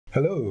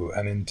Hello,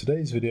 and in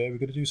today's video we're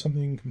going to do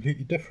something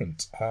completely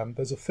different.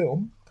 There's a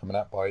film coming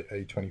out by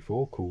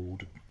A24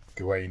 called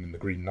Gawain and the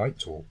Green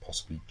Knight, or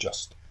possibly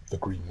just The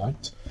Green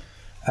Knight.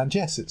 And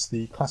yes, it's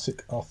the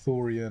classic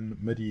Arthurian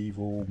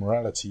medieval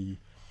morality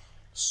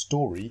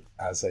story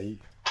as a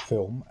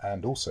film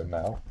and also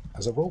now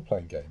as a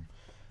role-playing game.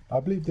 I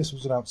believe this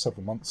was announced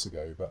several months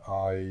ago, but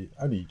I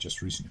only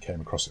just recently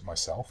came across it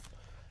myself.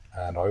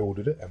 And I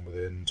ordered it, and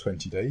within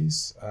 20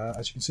 days,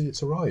 as you can see,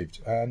 it's arrived.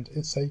 And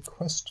it's a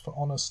Quest for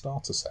Honour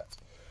starter set.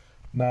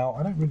 Now,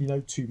 I don't really know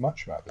too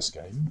much about this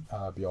game,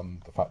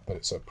 beyond the fact that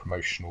it's a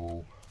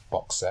promotional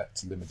box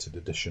set, limited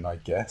edition, I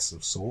guess,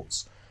 of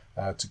sorts,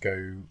 to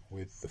go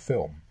with the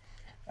film.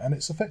 And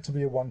it's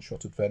effectively a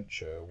one-shot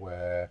adventure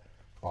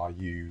whereby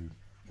you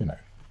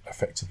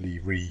effectively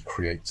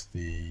recreate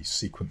the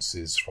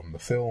sequences from the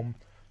film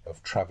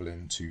of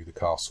travelling to the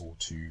castle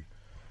to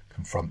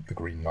confront the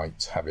Green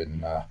Knight,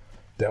 having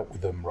dealt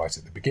with them right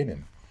at the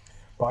beginning.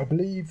 But I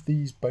believe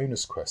these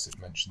bonus quests it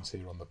mentions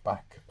here on the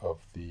back of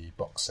the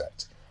box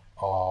set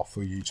are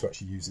for you to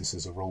actually use this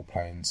as a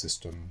role-playing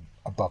system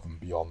above and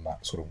beyond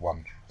that sort of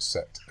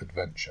one-set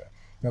adventure.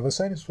 Now they're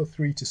saying it's for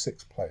 3 to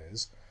 6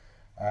 players.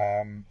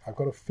 I've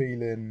got a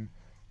feeling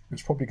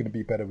it's probably going to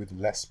be better with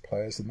less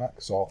players than that,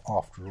 because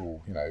after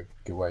all,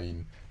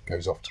 Gawain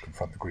goes off to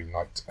confront the Green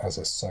Knight as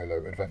a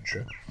solo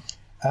adventure.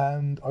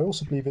 And I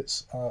also believe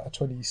it's a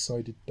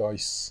 20-sided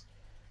dice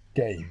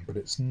game, but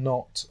it's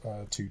not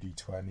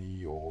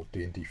 2D20 or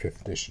D&D 5th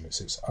edition.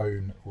 It's its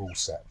own rule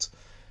set.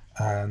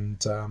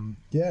 And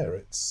yeah,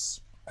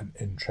 it's an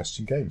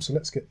interesting game. So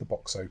let's get the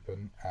box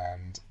open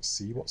and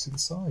see what's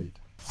inside.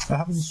 Now,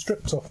 having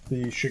stripped off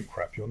the shrink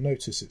wrap, you'll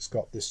notice it's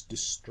got this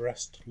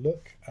distressed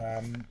look.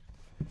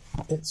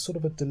 It's sort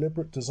of a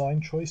deliberate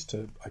design choice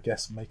to, I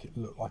guess, make it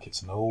look like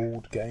it's an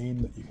old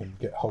game that you can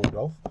get hold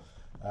of.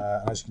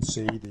 As you can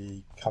see,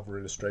 the cover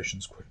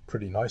illustration's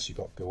pretty nice. You've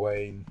got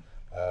Gawain,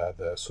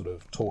 the sort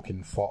of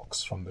talking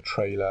fox from the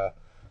trailer,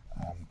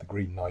 the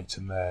Green Knight,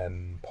 and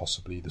then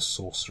possibly the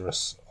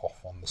sorceress off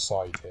on the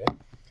side here.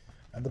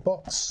 And the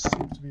box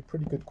seems to be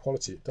pretty good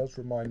quality. It does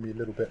remind me a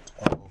little bit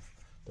of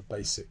the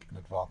basic and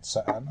advanced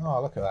set. And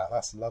oh, look at that,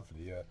 that's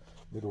lovely. A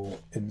little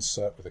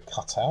insert with a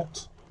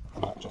cutout,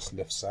 and that just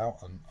lifts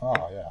out. And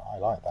oh yeah, I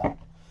like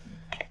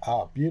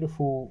that.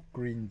 Beautiful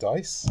green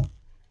dice.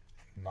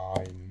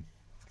 9,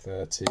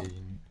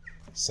 13,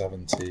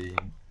 17,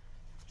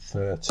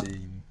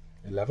 13,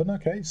 11.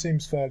 Okay,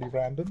 seems fairly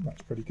random.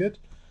 That's pretty good.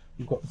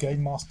 We've got the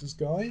Game Master's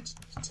Guide.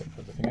 Let's take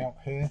everything out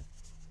here.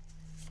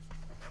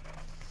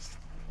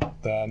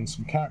 Then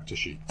some character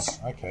sheets.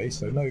 Okay,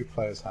 so no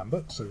player's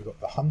handbook. So we've got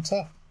the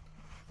Hunter,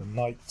 the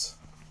Knight,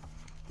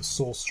 the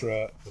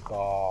Sorcerer, the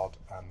Bard,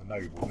 and the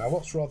Noble. Now,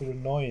 what's rather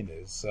annoying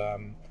is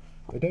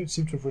they don't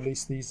seem to have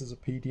released these as a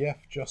PDF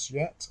just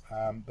yet.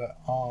 There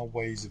are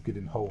ways of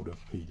getting hold of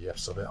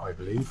PDFs of it, I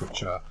believe,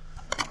 which are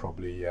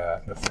probably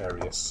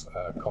nefarious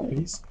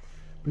copies.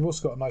 We've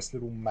also got a nice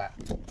little map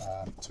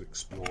to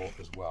explore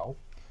as well.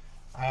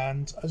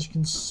 And as you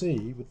can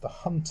see with the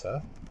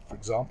Hunter, for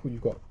example,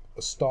 you've got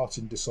a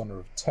starting Dishonour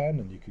of 10,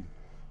 and you can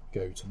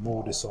go to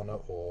more Dishonour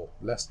or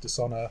less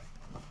Dishonour.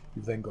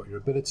 You've then got your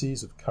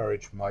abilities of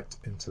Courage, Might,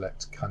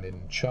 Intellect,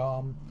 Cunning,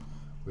 Charm,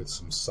 with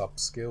some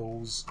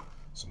sub-skills,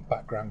 some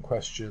background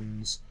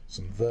questions,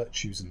 some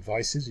virtues and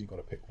vices. You've got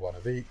to pick one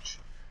of each,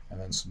 and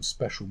then some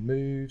special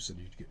moves, and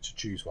you get to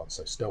choose one.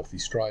 So Stealthy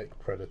Strike,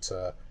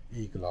 Predator,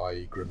 Eagle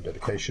Eye, Grim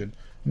Dedication,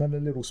 and then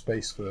a little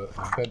space for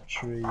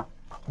inventory.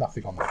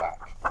 Nothing on the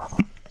back.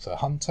 So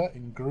Hunter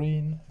in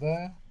green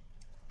there,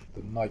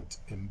 the Knight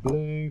in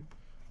blue.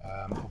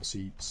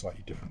 Obviously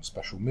slightly different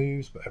special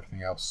moves, but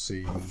everything else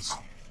seems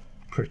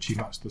pretty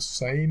much the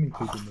same,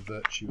 including the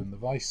virtue and the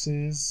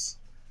vices.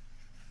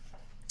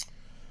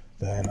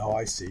 Then, oh,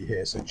 I see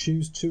here. So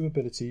choose 2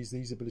 abilities.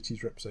 These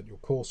abilities represent your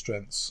core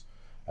strengths,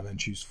 and then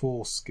choose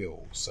 4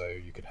 skills. So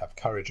you could have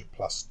Courage at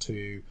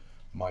 +2,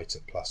 Might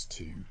at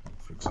 +2,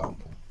 for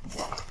example.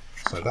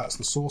 So that's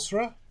the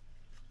Sorcerer.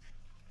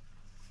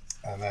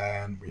 And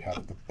then we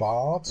have the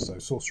Bard. So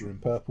Sorcerer in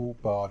purple,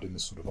 Bard in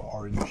this sort of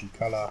orangey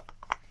colour.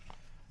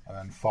 And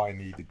then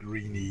finally the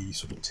greeny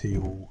sort of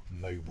teal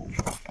Noble.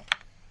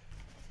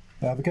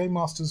 Now the Game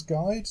Master's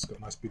Guide, it's got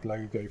a nice big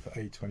logo for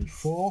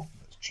A24.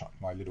 Let's chuck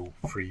my little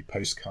free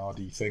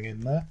postcardy thing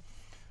in there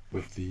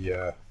with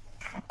the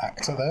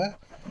actor there.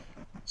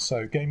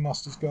 So Game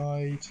Master's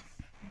Guide.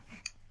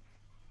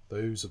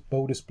 Those of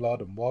boldest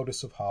blood and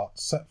wildest of heart,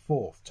 set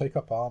forth, take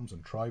up arms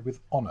and try with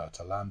honour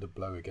to land a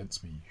blow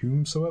against me.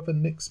 Whomsoever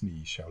nicks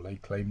me shall lay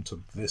claim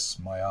to this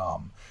my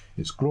arm.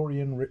 Its glory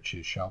and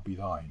riches shall be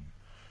thine.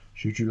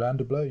 Should you land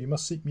a blow, you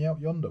must seek me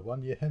out yonder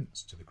 1 year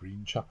hence to the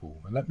Green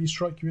Chapel, and let me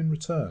strike you in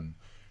return.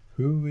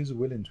 Who is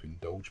willing to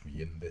indulge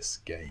me in this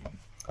game?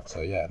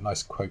 So yeah,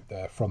 nice quote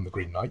there from the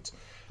Green Knight.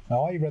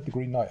 Now, I read the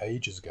Green Knight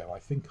ages ago. I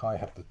think I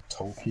have the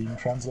Tolkien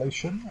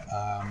translation.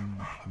 I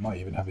might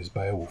even have his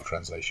Beowulf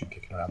translation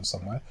kicking around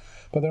somewhere.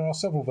 But there are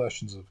several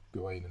versions of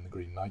Gawain and the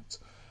Green Knight.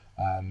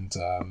 And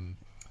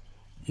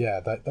yeah,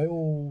 they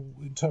all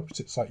interpret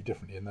it slightly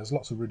differently, and there's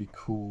lots of really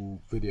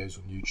cool videos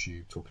on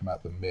YouTube talking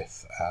about the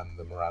myth and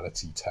the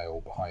morality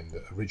tale behind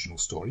the original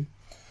story.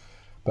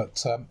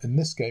 But in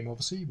this game,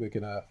 obviously, we're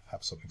going to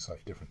have something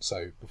slightly different.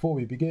 So before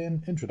we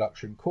begin,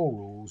 introduction, core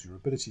rules, your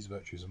abilities,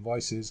 virtues and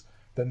vices,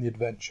 then the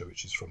adventure,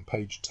 which is from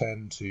page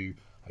 10 to,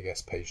 I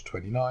guess, page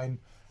 29,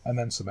 and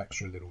then some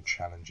extra little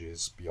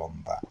challenges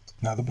beyond that.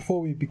 Now, the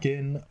before we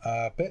begin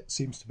bit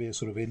seems to be a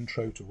sort of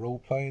intro to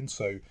role-playing,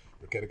 so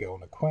you're going to go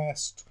on a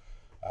quest.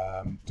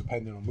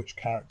 Depending on which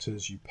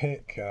characters you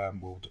pick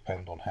will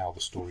depend on how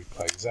the story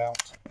plays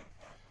out.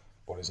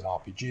 What is an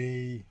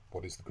RPG?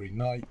 What is the Green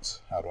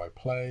Knight? How do I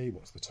play?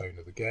 What's the tone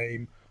of the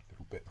game? A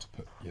little bit to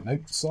put your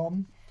notes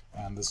on.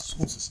 And there's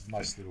also some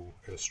nice little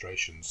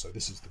illustrations. So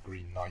this is the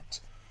Green Knight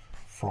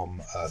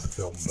from the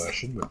film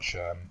version, which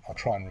I'll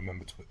try and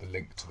remember to put the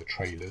link to the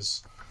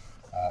trailers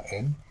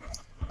in.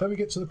 Then we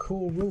get to the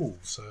core rules.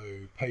 So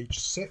page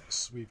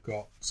 6, we've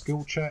got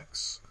skill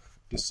checks,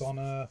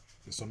 Dishonour,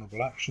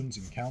 dishonourable actions,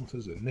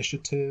 encounters,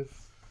 initiative,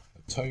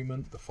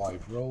 atonement, the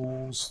 5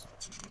 roles,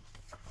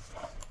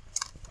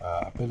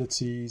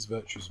 abilities,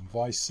 virtues and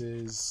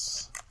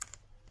vices,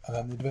 and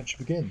then the adventure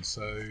begins.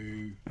 So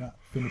that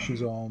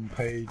finishes on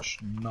page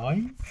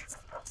 9.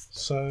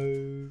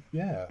 So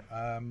yeah,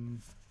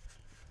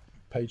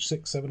 page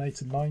 6, 7,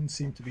 8 and 9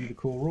 seem to be the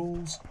core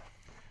rules.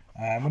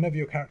 And whenever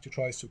your character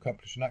tries to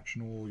accomplish an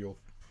action or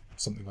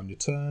something on your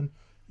turn,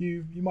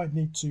 you might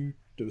need to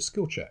do a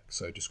skill check.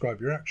 So describe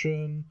your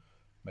action,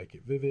 make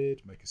it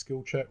vivid, make a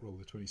skill check, roll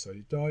the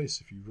 20-sided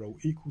dice. If you roll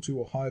equal to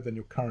or higher than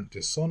your current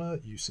dishonour,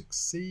 you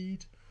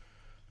succeed.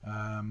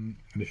 And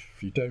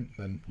if you don't,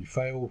 then you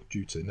fail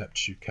due to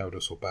ineptitude,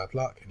 cowardice or bad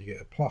luck, and you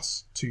get a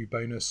 +2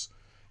 bonus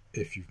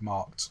if you've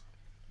marked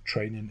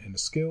training in a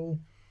skill,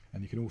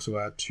 and you can also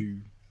add 2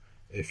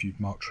 if you've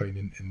marked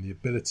training in the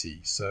ability.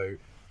 So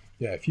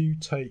yeah, if you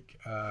take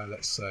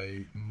let's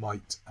say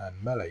might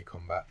and melee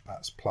combat,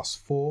 that's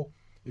 +4.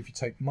 If you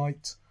take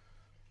might,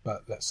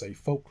 but let's say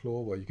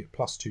folklore, well, you get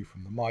 +2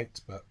 from the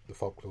might, but the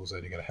folklore is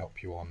only going to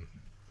help you on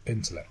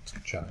intellect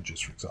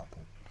challenges, for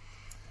example.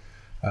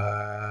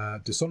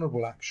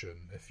 Dishonourable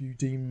action. If you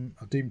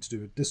are deemed to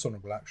do a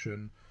dishonourable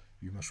action,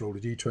 you must roll a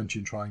d20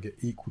 and try and get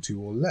equal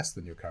to or less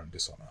than your current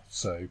dishonour.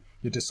 So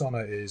your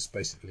dishonour is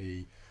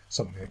basically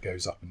something that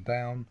goes up and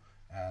down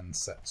and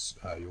sets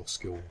your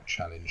skill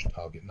challenge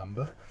target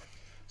number.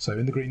 So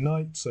in the Green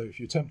Knight, so if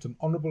you attempt an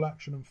honourable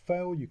action and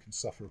fail, you can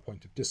suffer a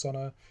point of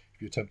dishonour.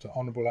 If you attempt an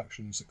honourable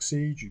action and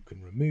succeed, you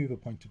can remove a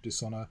point of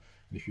dishonour.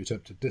 And if you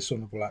attempt a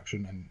dishonourable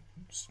action and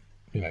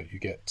you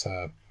get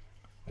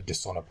a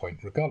dishonour point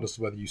regardless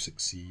of whether you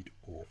succeed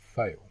or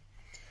fail.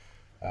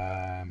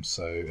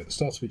 So at the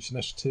start of each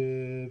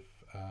initiative,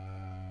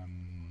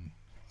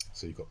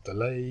 so you've got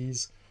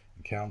delays,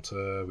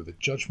 encounter with a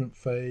judgment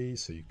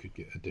phase, so you could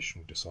get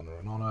additional dishonour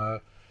and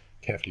honour,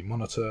 carefully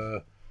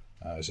monitor.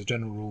 As a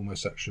general rule,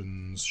 most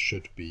actions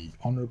should be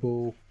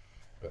honourable,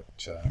 but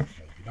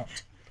maybe not.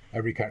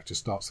 Every character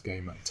starts the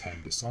game at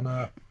 10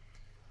 dishonour.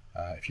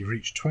 If you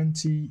reach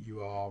 20,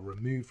 you are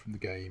removed from the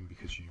game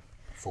because you've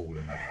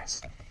fallen, I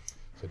guess.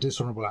 So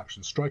dishonourable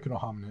actions: striking or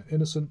harming an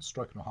innocent,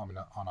 striking or harming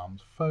an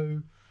unarmed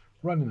foe,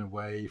 running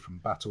away from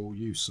battle,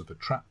 use of a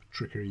trap,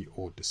 trickery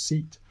or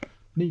deceit,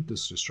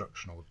 needless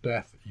destruction or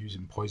death,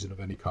 using poison of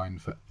any kind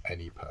for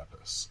any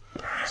purpose.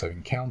 So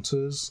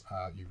encounters,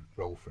 you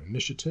roll for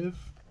initiative.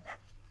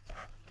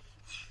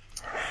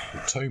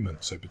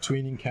 Atonement, so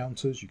between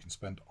encounters you can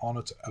spend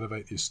honour to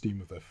elevate the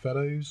esteem of their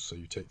fellows, so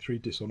you take 3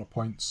 dishonour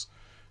points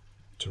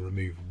to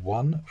remove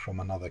 1 from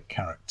another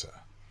character.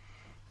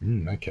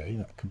 Okay,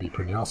 that can be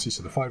pretty nasty.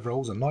 So the 5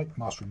 roles are knight,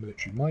 master of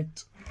military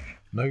might,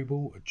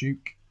 noble, a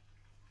duke,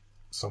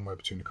 somewhere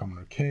between a common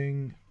and a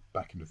king,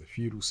 back into the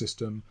feudal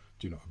system,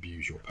 do not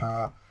abuse your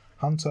power,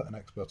 hunter, an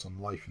expert on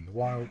life in the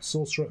wild,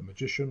 sorcerer, a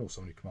magician, or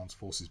someone who commands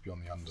forces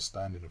beyond the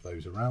understanding of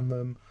those around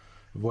them,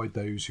 avoid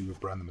those who would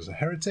brand them as a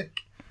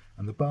heretic,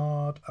 and the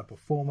bard, a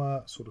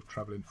performer, sort of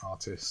travelling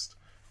artist,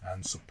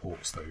 and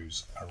supports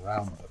those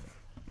around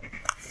them.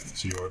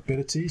 So your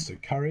abilities, so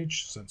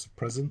courage, sense of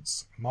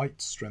presence,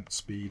 might, strength,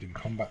 speed and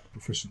combat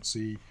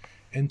proficiency,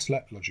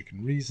 intellect, logic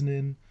and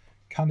reasoning,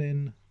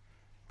 cunning,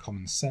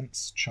 common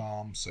sense,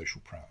 charm,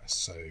 social prowess.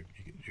 So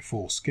you get your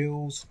 4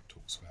 skills,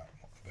 talks about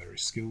what the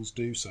various skills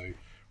do. So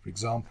for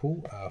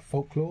example,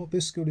 folklore,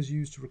 this skill is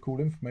used to recall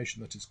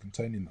information that is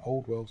contained in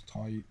old world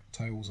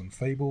tales and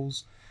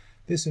fables.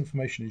 This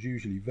information is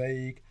usually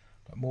vague,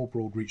 but more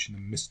broad-reaching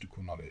than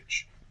mystical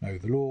knowledge. Know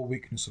the lore,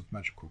 weakness of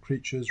magical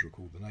creatures,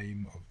 recall the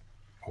name of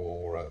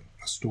or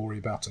a story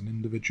about an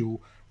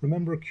individual,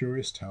 remember a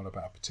curious tale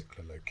about a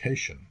particular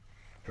location.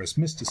 Whereas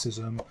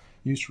mysticism,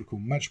 used to recall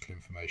magical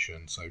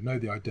information, so know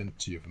the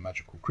identity of a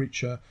magical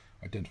creature,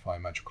 identify a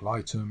magical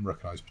item,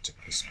 recognise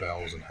particular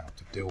spells and how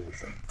to deal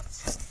with them.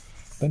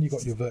 Then you've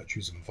got your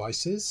virtues and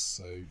vices,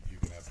 so you're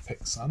going to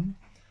pick some,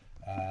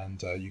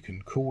 and you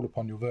can call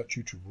upon your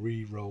virtue to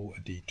re-roll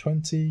a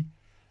d20,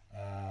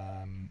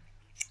 and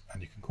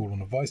you can call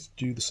on a vice to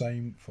do the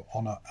same for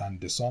honour and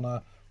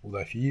dishonour, although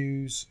if you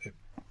use it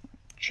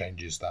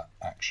changes that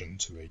action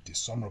to a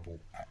dishonourable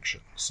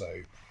action.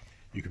 So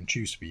you can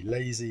choose to be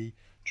lazy,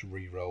 to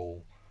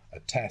re-roll a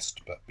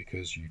test, but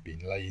because you've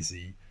been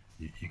lazy,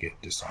 you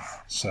get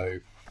dishonour. So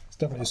it's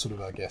definitely sort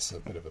of, I guess, a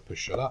bit of a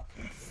push your luck.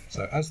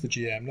 So as the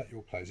GM, let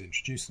your players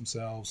introduce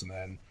themselves, and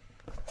then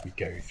we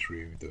go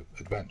through the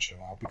adventure.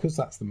 Well, because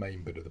that's the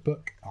main bit of the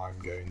book, I'm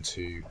going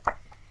to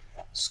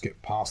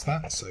skip past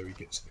that. So we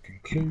get to the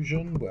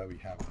conclusion where we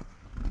have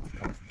the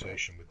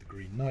confrontation with the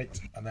Green Knight,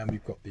 and then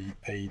we've got the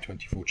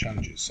A24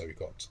 challenges. So we've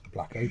got the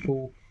Black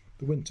Opal,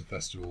 the Winter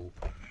Festival,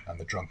 and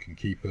the Drunken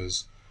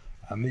Keepers,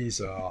 and these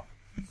are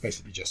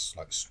basically just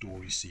like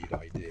story seed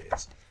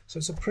ideas. So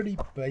it's a pretty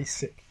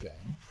basic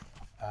game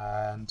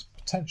and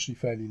potentially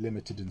fairly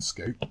limited in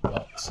scope,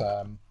 but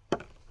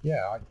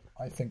yeah,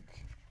 I think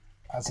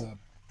as a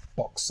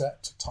box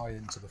set to tie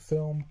into the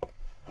film,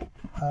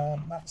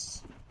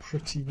 that's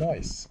pretty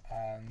nice,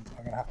 and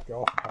I'm going to have to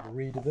go off and have a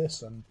read of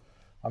this, and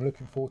I'm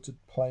looking forward to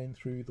playing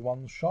through the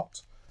one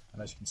shot.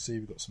 And as you can see,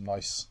 we've got some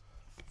nice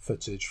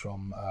footage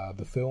from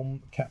the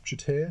film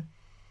captured here.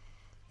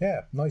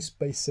 Yeah, nice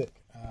basic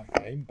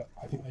game, but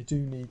I think they do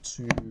need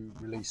to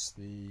release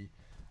the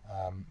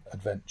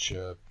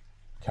adventure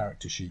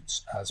character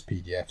sheets as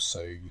PDFs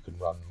so you can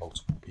run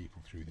multiple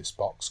people through this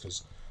box,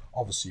 because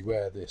obviously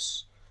where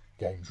this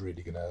game's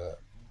really going to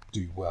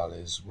do well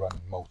is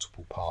running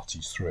multiple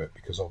parties through it,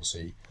 because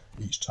obviously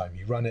each time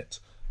you run it,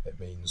 it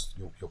means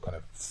your kind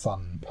of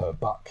fun per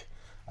buck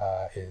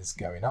is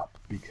going up,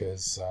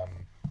 because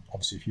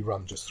obviously if you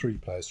run just 3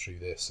 players through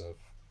this of,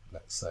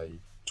 let's say,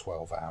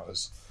 12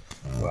 hours,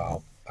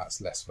 well,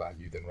 that's less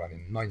value than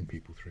running 9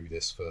 people through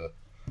this for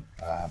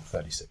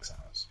 36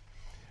 hours.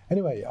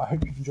 Anyway, I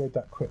hope you've enjoyed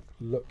that quick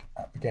look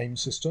at the game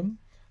system.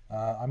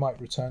 I might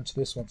return to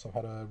this once I've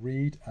had a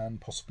read and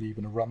possibly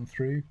even a run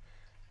through,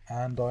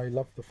 and I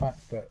love the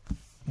fact that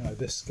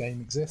this game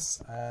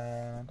exists,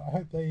 and I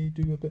hope they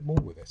do a bit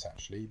more with it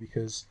actually,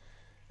 because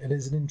it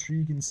is an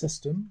intriguing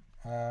system.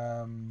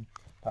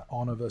 That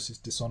honour versus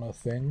dishonour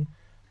thing,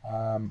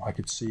 I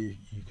could see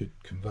you could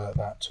convert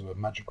that to a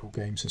magical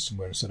game system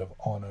where instead of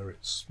honour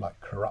it's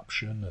like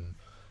corruption, and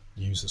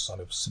use a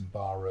sort of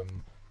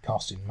Symbarum,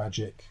 casting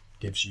magic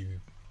gives you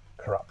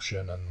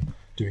corruption, and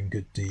doing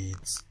good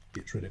deeds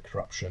gets rid of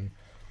corruption.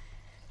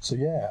 So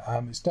yeah,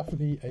 it's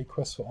definitely a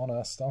Quest for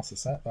Honour starter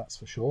set, that's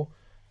for sure.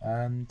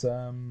 And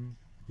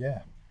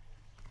yeah,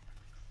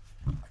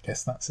 I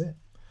guess that's it.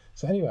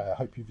 So anyway, I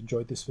hope you've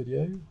enjoyed this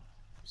video.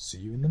 See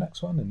you in the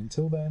next one, and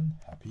until then,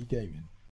 happy gaming.